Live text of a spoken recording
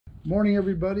Morning,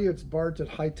 everybody. It's Bart at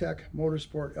High Tech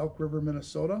Motorsport, Elk River,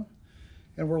 Minnesota.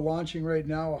 And we're launching right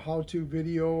now a how-to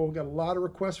video. We've got a lot of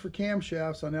requests for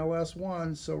camshafts on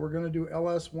LS1, so we're going to do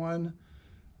LS1,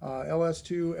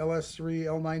 LS2, LS3,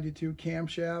 L92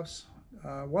 camshafts.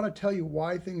 I want to tell you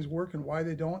why things work and why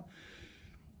they don't.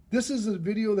 This is a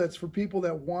video that's for people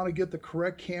that want to get the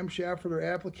correct camshaft for their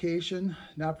application,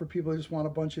 not for people that just want a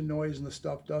bunch of noise and the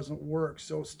stuff doesn't work.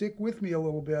 So stick with me a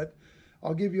little bit.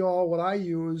 I'll give you all what I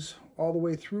use all the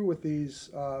way through with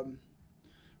these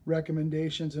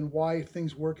recommendations and why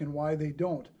things work and why they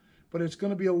don't. But it's going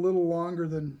to be a little longer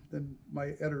than my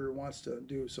editor wants to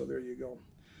do, so there you go.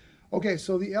 Okay,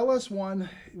 so the LS1,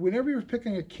 whenever you're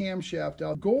picking a camshaft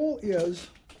out, the goal is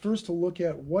first to look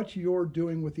at what you're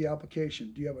doing with the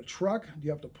application. Do you have a truck? Do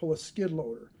you have to pull a skid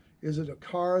loader? Is it a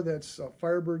car that's a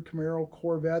Firebird, Camaro,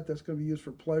 Corvette that's going to be used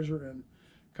for pleasure and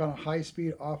kind of high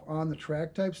speed off on the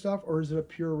track type stuff, or is it a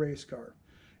pure race car?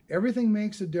 Everything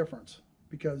makes a difference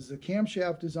because the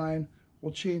camshaft design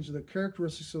will change the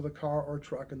characteristics of the car or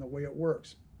truck and the way it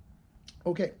works.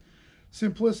 Okay,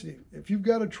 simplicity. If you've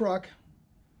got a truck,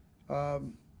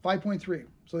 5.3,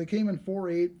 so they came in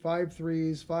 4.8,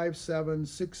 5.3s, 5.7s,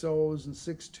 6.0s, and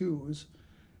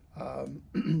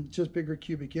 6.2s, just bigger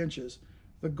cubic inches.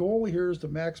 The goal here is to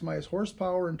maximize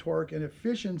horsepower and torque and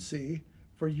efficiency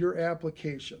for your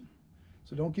application.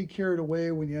 So don't get carried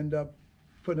away when you end up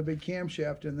putting a big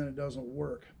camshaft in, then it doesn't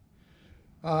work.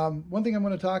 One thing I'm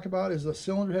going to talk about is the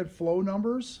cylinder head flow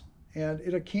numbers. And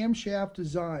in a camshaft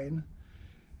design,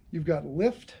 you've got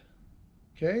lift,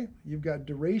 okay, you've got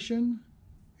duration,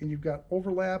 and you've got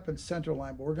overlap and center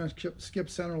line. But we're going to skip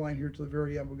center line here to the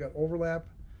very end. We've got overlap.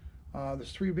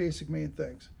 There's three basic main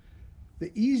things.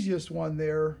 The easiest one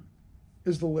there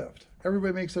is the lift.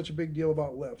 Everybody makes such a big deal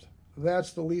about lift.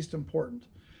 That's the least important.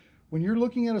 When you're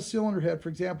looking at a cylinder head, for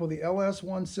example, the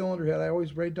LS1 cylinder head, I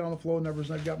always write down the flow numbers,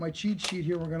 and I've got my cheat sheet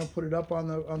here. We're going to put it up on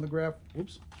the graph.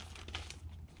 Oops.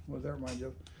 What does that remind you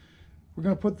of? We're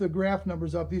going to put the graph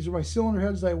numbers up. These are my cylinder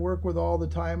heads I work with all the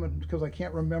time, and because I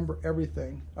can't remember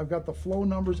everything. I've got the flow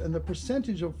numbers and the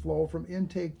percentage of flow from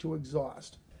intake to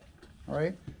exhaust. All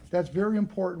right? That's very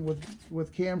important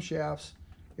with camshafts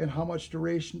and how much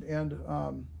duration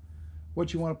and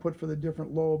what you want to put for the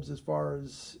different lobes, as far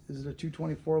as, is it a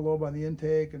 224 lobe on the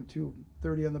intake and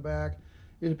 230 on the back?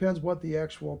 It depends what the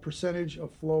actual percentage of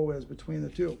flow is between the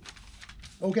two.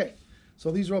 Okay,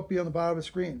 so these are up on the bottom of the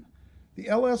screen. The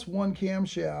LS1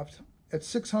 camshaft at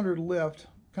 600 lift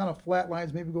kind of flat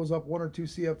lines, maybe goes up 1 or 2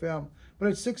 CFM, but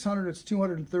at 600 it's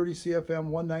 230 CFM,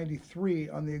 193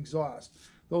 on the exhaust.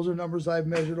 Those are numbers I've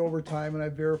measured over time, and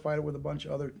I've verified it with a bunch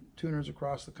of other tuners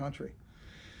across the country.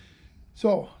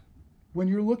 So when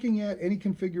you're looking at any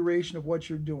configuration of what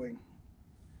you're doing,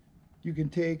 you can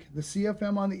take the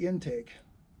CFM on the intake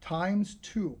times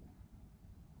 2,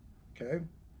 okay?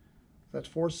 That's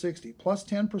 460, plus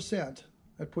 10%,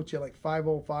 that puts you at like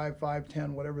 505,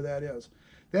 510, whatever that is.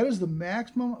 That is the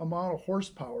maximum amount of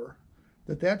horsepower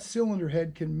that cylinder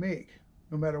head can make,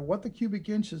 no matter what the cubic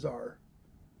inches are,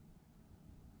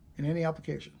 in any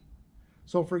application.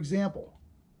 So for example,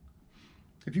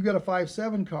 if you've got a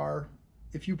 5.7 car,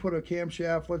 if you put a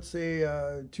camshaft, let's say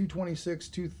 226,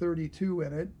 232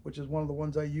 in it, which is one of the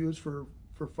ones I use for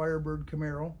Firebird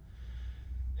Camaro,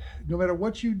 no matter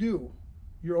what you do,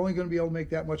 you're only going to be able to make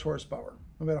that much horsepower,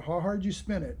 no matter how hard you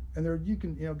spin it. And there, you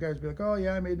can, guys be like, oh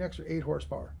yeah, I made an extra 8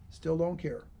 horsepower. Still don't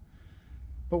care.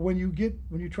 But when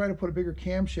you try to put a bigger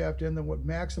camshaft in, then what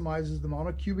maximizes the amount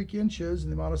of cubic inches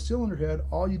and the amount of cylinder head,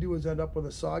 all you do is end up with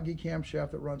a soggy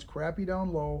camshaft that runs crappy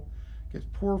down low, gets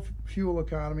poor fuel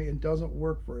economy, and doesn't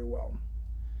work very well.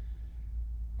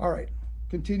 All right,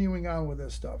 continuing on with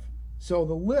this stuff. So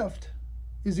the lift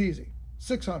is easy,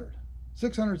 600,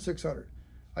 600, 600.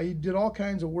 I did all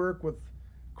kinds of work with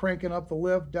cranking up the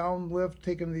lift, down lift,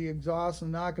 taking the exhaust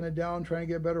and knocking it down, trying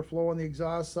to get better flow on the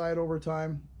exhaust side over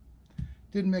time.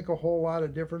 Didn't make a whole lot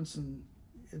of difference, and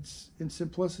it's, in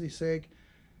simplicity's sake,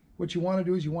 what you want to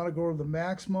do is you want to go to the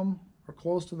maximum or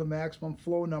close to the maximum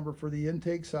flow number for the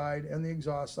intake side and the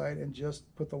exhaust side, and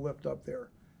just put the lift up there.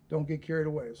 Don't get carried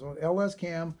away. So an LS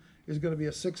cam is going to be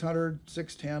a 600,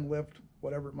 610 lift,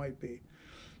 whatever it might be.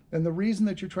 And the reason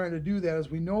that you're trying to do that is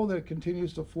we know that it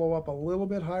continues to flow up a little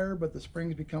bit higher, but the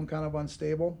springs become kind of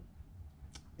unstable,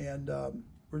 and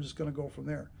we're just going to go from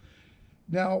there.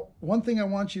 Now, one thing I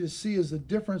want you to see is the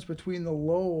difference between the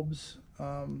lobes,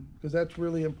 because that's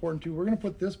really important too. We're going to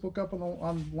put this book up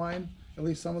online, at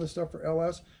least some of the stuff for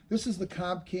LS. This is the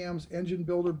CompCam's Engine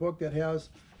Builder book that has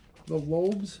the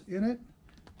lobes in it.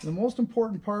 The most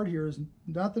important part here is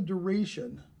not the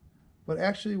duration, but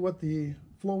actually what the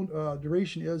flow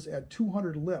duration is at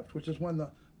 200 lift, which is when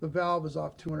the the valve is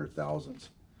off 200 thousandths.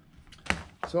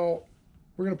 So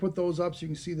we're going to put those up so you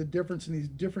can see the difference in these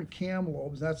different cam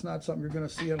lobes. That's not something you're going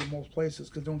to see out of most places,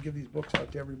 because don't give these books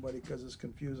out to everybody because it's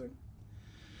confusing.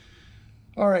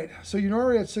 All right, so you're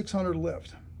already at 600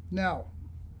 lift. Now,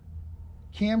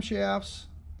 camshafts,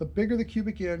 the bigger the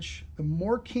cubic inch, the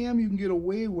more cam you can get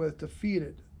away with to feed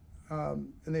it,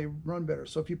 and they run better.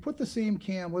 So if you put the same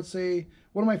cam, let's say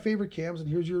one of my favorite cams, and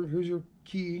here's your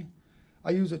key.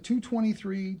 I use a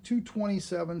 223,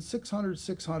 227, 600,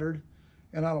 600,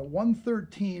 and on a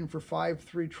 113 for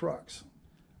 5.3 trucks.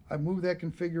 I moved that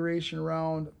configuration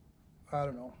around, I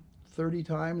don't know, 30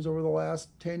 times over the last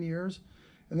 10 years.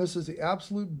 And this is the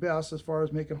absolute best as far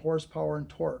as making horsepower and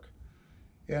torque.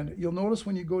 And you'll notice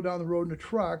when you go down the road in a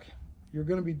truck, you're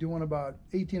going to be doing about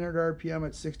 1,800 RPM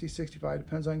at 60, 65,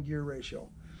 depends on gear ratio.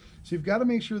 So you've got to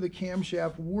make sure the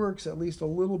camshaft works at least a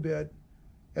little bit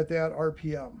at that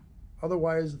RPM.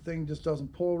 Otherwise, the thing just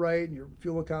doesn't pull right, and your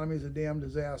fuel economy is a damn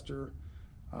disaster.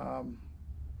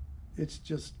 It's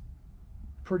just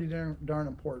pretty darn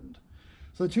important.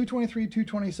 So the 223,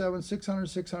 227, 600,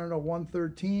 600,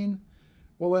 113,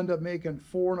 we'll end up making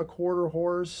 4 1/4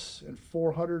 horse and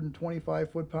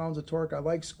 425 foot-pounds of torque. I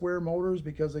like square motors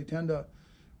because they tend to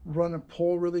run and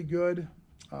pull really good.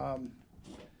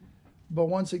 But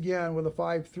once again, with a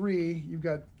 5.3, you've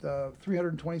got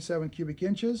 327 cubic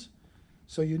inches.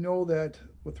 So you know that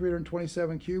with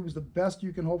 327 cubes, the best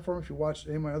you can hope for, if you watched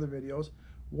any of my other videos,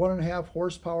 1.5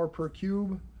 horsepower per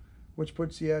cube, which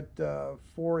puts you at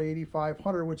 480,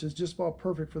 500, which is just about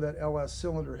perfect for that LS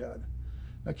cylinder head.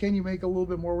 Now, can you make a little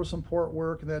bit more with some port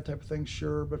work and that type of thing?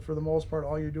 Sure, but for the most part,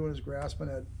 all you're doing is grasping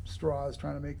at straws,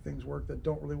 trying to make things work that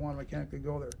don't really want to mechanically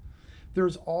go there.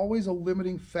 There's always a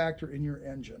limiting factor in your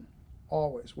engine,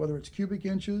 always, whether it's cubic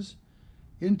inches,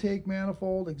 intake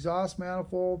manifold, exhaust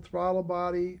manifold, throttle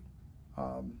body,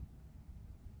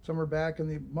 somewhere back in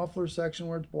the muffler section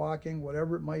where it's blocking,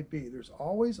 whatever it might be. There's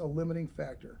always a limiting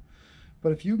factor.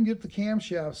 But if you can get the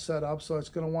camshaft set up so it's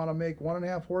going to want to make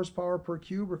 1.5 horsepower per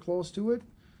cube or close to it,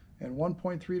 and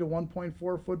 1.3 to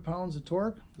 1.4 foot-pounds of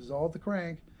torque, this is all at the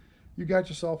crank, you got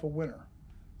yourself a winner.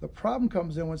 The problem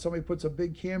comes in when somebody puts a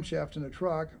big camshaft in a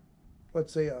truck,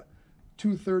 let's say a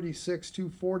 236,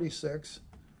 246,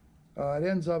 it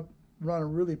ends up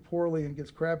running really poorly and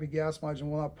gets crappy gas mileage and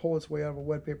will not pull its way out of a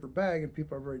wet paper bag, and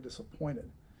people are very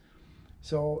disappointed.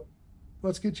 So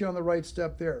let's get you on the right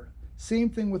step there.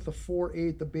 Same thing with the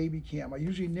 4.8, the baby cam. I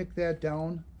usually nick that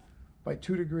down by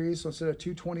 2 degrees. So instead of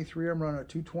 223, I'm running a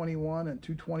 221 and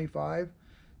 225.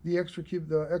 The extra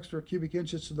cubic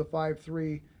inches to the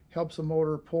 5.3 helps the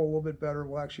motor pull a little bit better.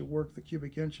 Will actually work the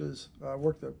cubic inches,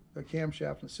 work the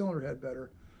camshaft and the cylinder head better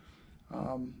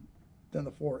than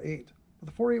the 4.8.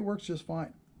 But the 4.8 works just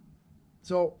fine.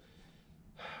 So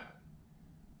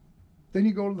then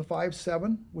you go to the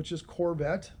 5.7, which is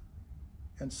Corvette,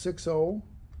 and 6.0.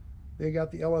 They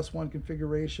got the LS1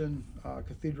 configuration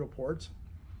cathedral ports.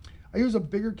 I use a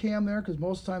bigger cam there because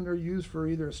most of the time they're used for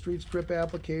either a street strip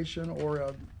application or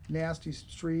a nasty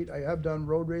street. I have done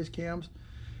road race cams.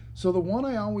 So the one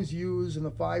I always use in the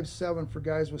 5.7 for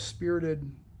guys with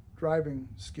spirited driving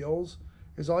skills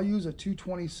is I'll use a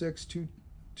 226,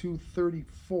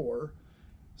 234,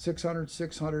 600,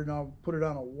 600, and I'll put it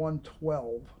on a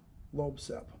 112 lobe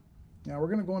sep. Now we're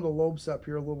going to go into lobe sep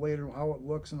here a little later, how it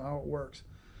looks and how it works.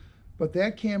 But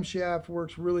that camshaft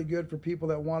works really good for people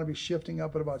that want to be shifting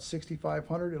up at about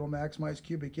 6,500. It'll maximize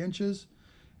cubic inches.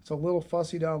 It's a little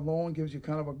fussy down low and gives you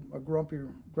kind of a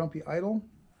grumpy idle.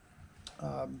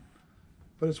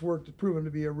 But it's proven to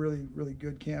be a really, really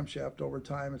good camshaft over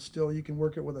time. It's still, you can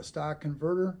work it with a stock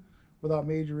converter without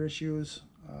major issues.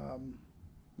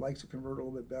 Likes to convert a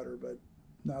little bit better, but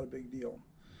not a big deal.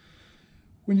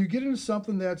 When you get into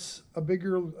something that's a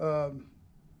bigger,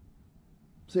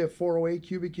 say a 408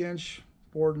 cubic inch,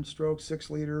 board and stroke, 6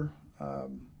 liter.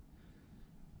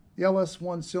 The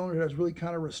LS1 cylinder head is really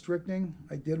kind of restricting.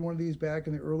 I did one of these back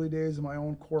in the early days of my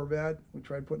own Corvette. We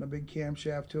tried putting a big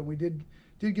camshaft to it. We did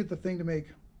get the thing to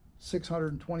make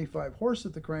 625 horse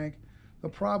at the crank. The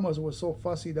problem was it was so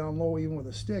fussy down low, even with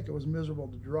a stick, it was miserable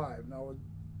to drive. Now it would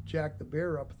jack the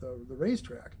bear up the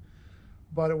racetrack.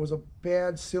 But it was a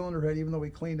bad cylinder head, even though we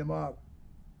cleaned them up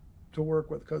to work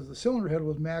with, because the cylinder head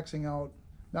was maxing out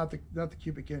not the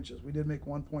cubic inches. We did make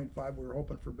 1.5. We were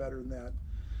hoping for better than that.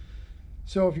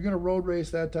 So if you're going to road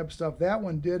race, that type of stuff, that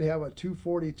one did have a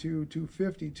 242,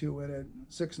 252 in it,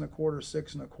 6 1/4,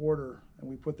 6 1/4, and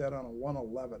we put that on a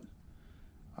 111.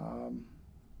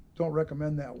 Don't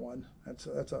recommend that one. That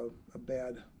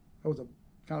was a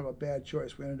kind of a bad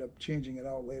choice. We ended up changing it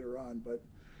out later on, but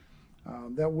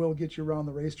that will get you around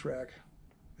the racetrack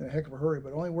in a heck of a hurry, but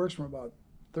it only works from about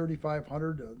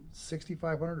 3,500 to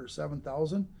 6,500 or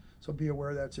 7,000. So be aware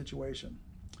of that situation.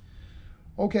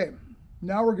 Okay,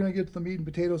 now we're going to get to the meat and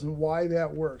potatoes and why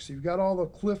that works. So you've got all the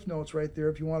cliff notes right there.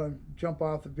 If you want to jump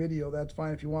off the video, that's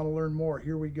fine. If you want to learn more,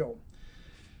 here we go.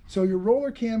 So your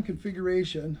roller cam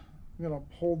configuration, I'm going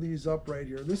to hold these up right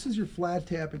here. This is your flat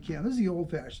tapping cam. This is the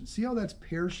old-fashioned. See how that's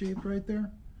pear-shaped right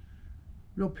there?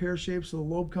 Real pear-shaped, so the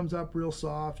lobe comes up real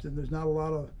soft, and there's not a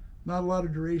lot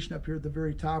of duration up here at the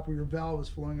very top where your valve is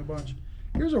flowing a bunch.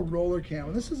 Here's a roller cam,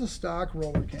 and this is a stock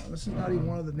roller cam. This is not even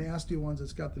one of the nasty ones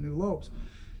that's got the new lobes.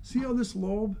 See how this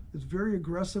lobe is very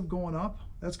aggressive going up?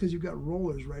 That's because you've got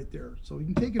rollers right there. So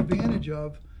you can take advantage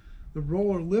of the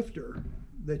roller lifter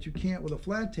that you can't with a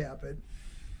flat tap it.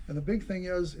 And the big thing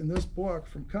is, in this book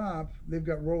from Comp, they've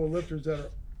got roller lifters that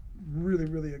are really,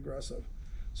 really aggressive.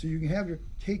 So you can have your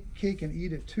cake and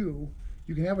eat it too.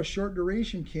 You can have a short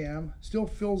duration cam, still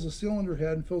fills the cylinder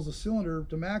head and fills the cylinder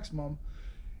to maximum,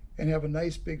 and have a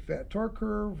nice big fat torque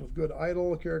curve with good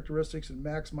idle characteristics and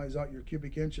maximize out your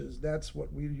cubic inches. That's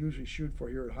what we usually shoot for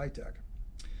here at High Tech.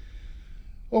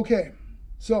 Okay,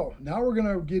 so now we're going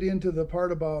to get into the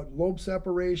part about lobe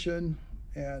separation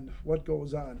and what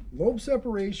goes on. Lobe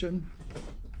separation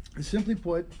is, simply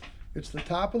put, it's the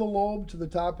top of the lobe to the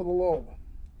top of the lobe.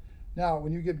 Now,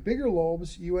 when you get bigger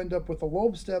lobes, you end up with the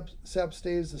lobe step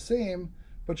stays the same,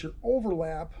 but your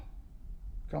overlap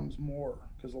comes more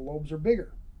because the lobes are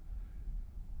bigger.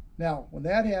 Now, when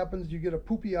that happens, you get a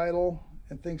poopy idle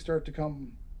and things start to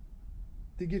come,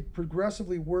 they get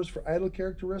progressively worse for idle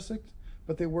characteristics,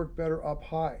 but they work better up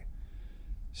high.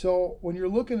 So when you're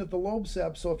looking at the lobe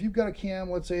sep, so if you've got a cam,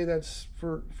 let's say that's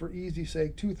for easy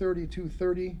sake,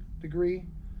 230 degree,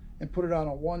 and put it on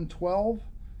a 112,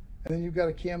 and then you've got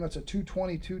a cam that's a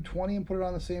 220 and put it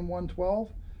on the same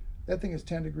 112, that thing is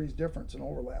 10 degrees difference in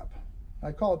overlap.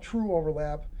 I call it true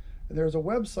overlap. And there's a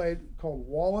website called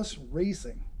Wallace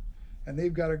Racing, and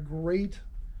they've got a great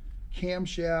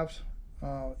camshaft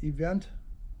event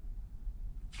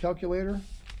calculator,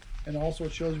 and also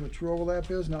it shows you what true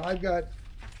overlap is. Now I've got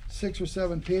 6 or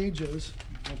 7 pages,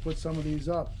 I'll put some of these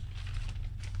up,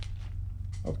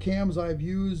 of cams I've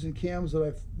used and cams that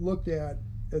I've looked at,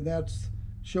 and that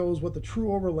shows what the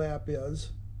true overlap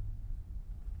is.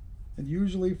 And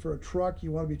usually for a truck,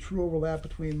 you want to be true overlap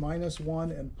between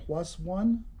 -1 and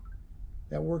 +1.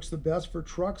 That works the best for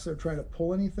trucks that are trying to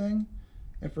pull anything.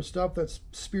 And for stuff that's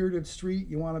spirited street,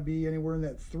 you want to be anywhere in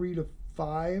that 3 to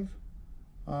 5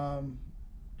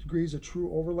 degrees of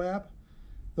true overlap.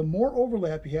 The more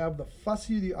overlap you have, the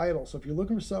fussier the idle. So if you're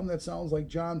looking for something that sounds like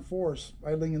John Force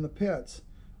idling in the pits,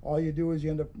 all you do is you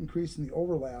end up increasing the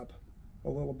overlap a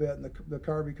little bit, and the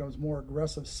car becomes more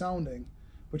aggressive sounding,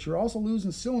 but you're also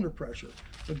losing cylinder pressure.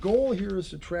 The goal here is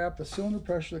to trap the cylinder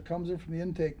pressure that comes in from the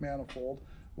intake manifold,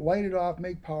 light it off,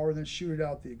 make power, then shoot it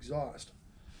out the exhaust.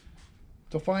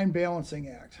 It's a fine balancing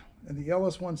act, and the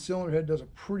LS1 cylinder head does a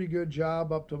pretty good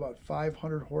job up to about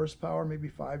 500 horsepower, maybe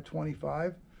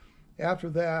 525.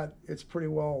 After that, it's pretty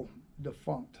well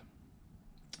defunct.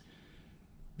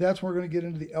 That's where we're going to get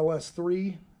into the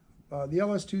LS3. The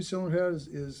LS2 cylinder head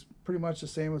is pretty much the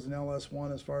same as an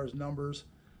LS1 as far as numbers.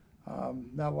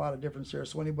 Not a lot of difference there.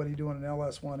 So anybody doing an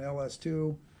LS1,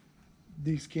 LS2,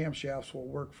 these camshafts will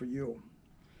work for you.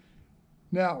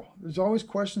 Now, there's always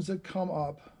questions that come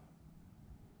up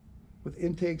with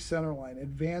intake centerline,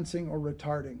 advancing or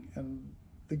retarding. And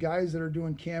the guys that are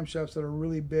doing camshafts that are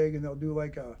really big, and they'll do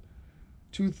like a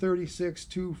 236,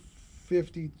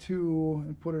 252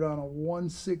 and put it on a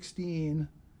 116,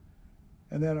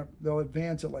 and then they'll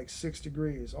advance it like 6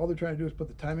 degrees. All they're trying to do is put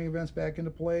the timing events back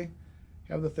into play,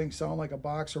 have the thing sound like a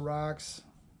box of rocks,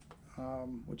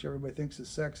 which everybody thinks is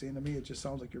sexy, and to me it just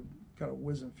sounds like you're kind of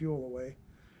whizzing fuel away.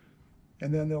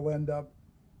 And then they'll end up,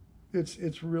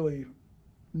 it's really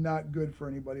not good for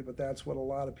anybody, but that's what a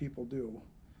lot of people do.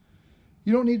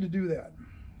 You don't need to do that.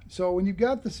 So when you've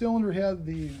got the cylinder head,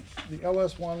 the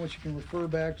LS1, which you can refer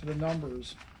back to the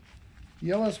numbers, the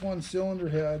LS1 cylinder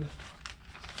head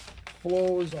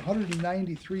flows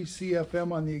 193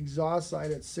 CFM on the exhaust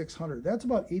side at 600. That's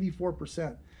about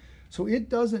 84%. So it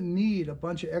doesn't need a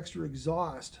bunch of extra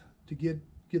exhaust to get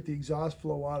the exhaust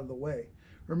flow out of the way.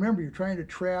 Remember, you're trying to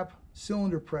trap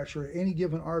cylinder pressure at any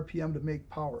given RPM to make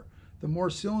power. The more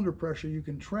cylinder pressure you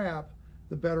can trap,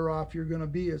 the better off you're going to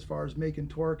be as far as making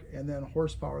torque and then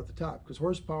horsepower at the top, because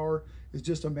horsepower is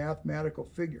just a mathematical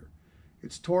figure.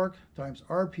 It's torque times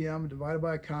RPM divided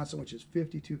by a constant, which is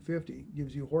 5250,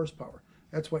 gives you horsepower.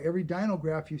 That's why every dyno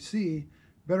graph you see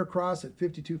better cross at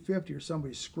 5250 or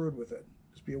somebody's screwed with it.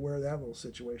 Just be aware of that little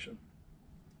situation.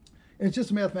 And it's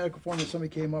just a mathematical formula somebody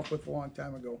came up with a long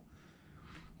time ago.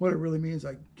 What it really means,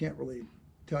 I can't really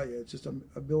tell you, it's just an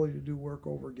ability to do work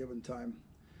over a given time.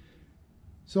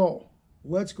 So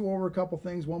let's go over a couple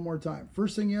things one more time.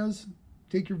 First thing is,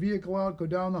 take your vehicle out, go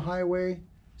down the highway,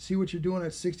 see what you're doing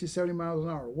at 60, 70 miles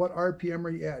an hour. What RPM are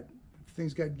you at? If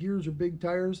things got gears or big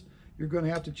tires, you're going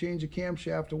to have to change a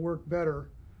camshaft to work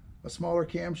better. A smaller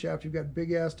camshaft, you've got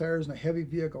big ass tires and a heavy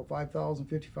vehicle, 5,000,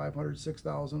 5,500,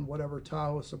 6,000, whatever,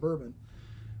 Tahoe, Suburban,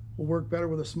 will work better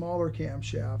with a smaller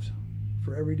camshaft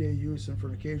for everyday use and for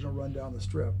an occasional run down the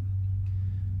strip.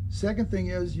 Second thing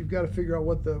is, you've got to figure out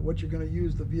what you're going to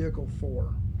use the vehicle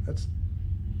for. That's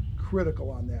critical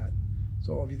on that.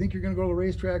 So if you think you're going to go to the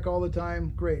racetrack all the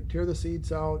time, great. Tear the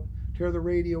seats out, tear the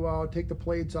radio out, take the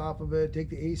plates off of it, take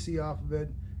the AC off of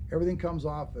it. Everything comes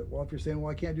off it. Well, if you're saying,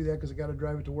 well, I can't do that because I got to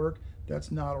drive it to work,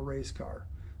 that's not a race car.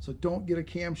 So don't get a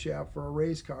camshaft for a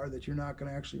race car that you're not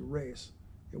going to actually race.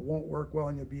 It won't work well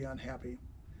and you'll be unhappy.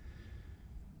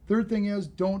 Third thing is,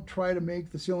 don't try to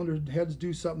make the cylinder heads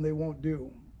do something they won't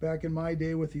do. Back in my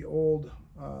day with the old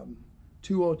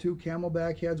 202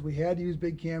 Camelback heads, we had to use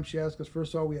big camshafts because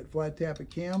first of all, we had flat tappet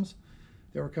cams.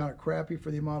 They were kind of crappy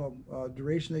for the amount of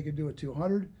duration they could do at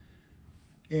 200.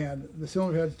 And the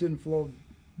cylinder heads didn't flow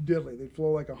diddly. They'd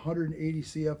flow like 180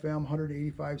 CFM,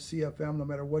 185 CFM, no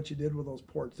matter what you did with those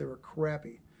ports. They were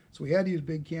crappy. So we had to use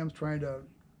big cams trying to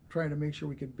make sure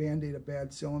we could band-aid a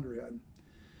bad cylinder head.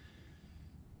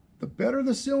 The better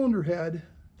the cylinder head,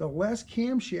 the less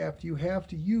camshaft you have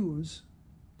to use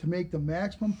to make the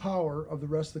maximum power of the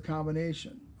rest of the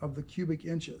combination of the cubic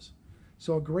inches.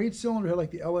 So a great cylinder head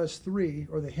like the LS3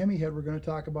 or the Hemi head we're going to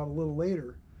talk about a little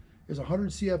later is 100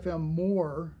 CFM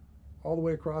more all the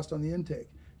way across on the intake.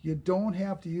 You don't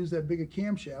have to use that big a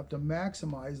camshaft to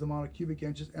maximize the amount of cubic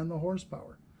inches and the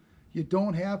horsepower. You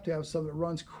don't have to have something that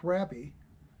runs crappy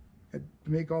to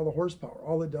make all the horsepower.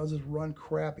 All it does is run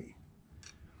crappy.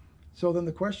 So then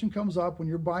the question comes up when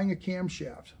you're buying a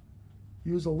camshaft,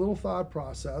 use a little thought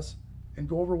process and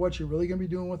go over what you're really going to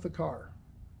be doing with the car.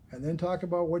 And then talk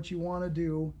about what you want to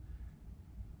do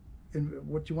and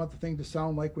what you want the thing to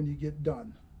sound like when you get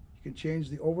done. You can change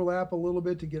the overlap a little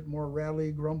bit to get more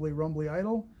rattly, grumbly, rumbly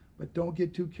idle, but don't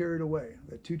get too carried away.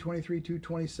 That 223,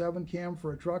 227 cam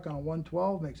for a truck on a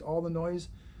 112 makes all the noise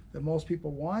that most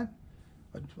people want.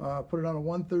 Put it on a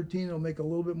 113, it'll make a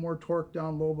little bit more torque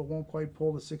down low, but won't quite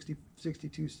pull the 60,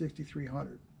 62,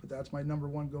 6300. But that's my number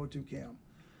one go-to cam.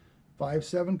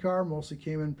 5.7 car, mostly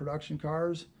came in production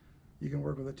cars. You can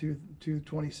work with a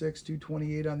 226,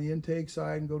 228 on the intake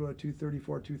side and go to a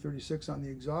 234, 236 on the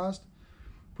exhaust.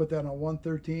 Put that on a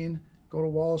 113, go to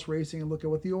Wallace Racing and look at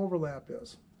what the overlap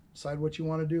is. Decide what you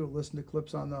want to do. Listen to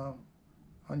clips on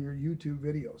your YouTube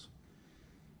videos.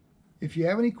 If you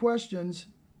have any questions,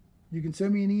 you can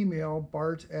send me an email,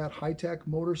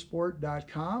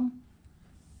 bart@hightechmotorsport.com,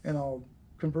 and I'll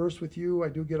converse with you. I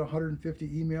do get 150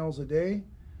 emails a day.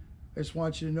 I just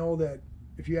want you to know that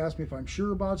if you ask me if I'm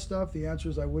sure about stuff, the answer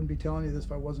is I wouldn't be telling you this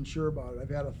if I wasn't sure about it. I've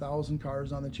had 1,000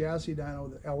 cars on the chassis dyno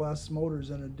with LS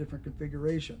motors in a different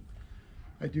configuration.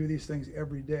 I do these things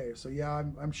every day. So yeah,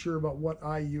 I'm sure about what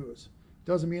I use.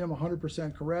 Doesn't mean I'm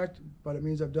 100% correct, but it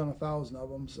means I've done 1,000 of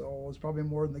them. So it's probably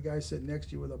more than the guy sitting next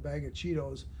to you with a bag of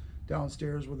Cheetos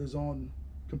downstairs with his own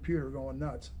computer going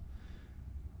nuts.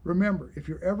 Remember, if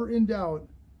you're ever in doubt,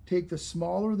 take the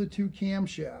smaller of the two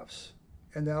camshafts,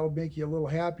 and that'll make you a little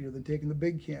happier than taking the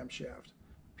big camshaft.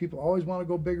 People always want to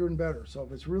go bigger and better. So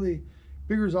if it's really,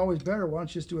 bigger is always better, why don't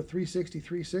you just do a 360,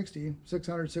 360,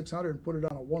 600, 600, and put it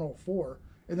on a 104,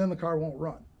 and then the car won't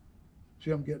run.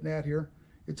 See what I'm getting at here?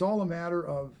 It's all a matter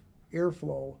of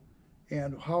airflow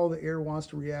and how the air wants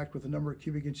to react with the number of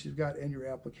cubic inches you've got in your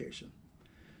application.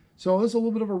 So this is a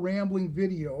little bit of a rambling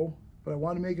video, but I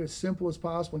want to make it as simple as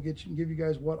possible and give you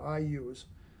guys what I use.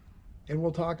 And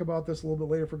we'll talk about this a little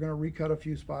bit later if we're going to recut a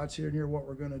few spots here and here, what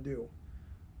we're going to do.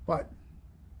 But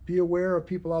be aware of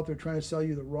people out there trying to sell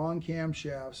you the wrong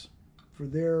camshafts for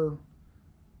their,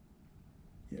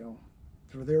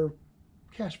 for their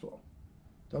cash flow.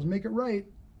 Doesn't make it right,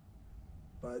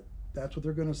 but that's what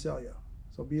they're going to sell you.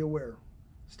 So be aware.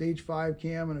 Stage 5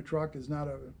 cam in a truck is not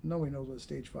nobody knows what a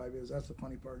stage 5 is. That's the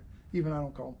funny part. Even I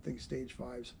don't call them things stage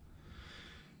 5s.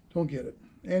 Don't get it.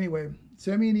 Anyway,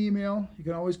 send me an email. You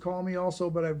can always call me also,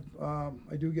 but I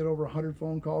do get over 100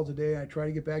 phone calls a day. I try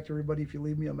to get back to everybody if you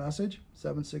leave me a message.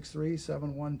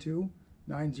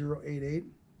 763-712-9088.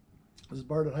 This is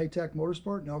Bart at High Tech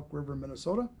Motorsport in Elk River,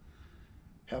 Minnesota.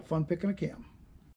 Have fun picking a cam.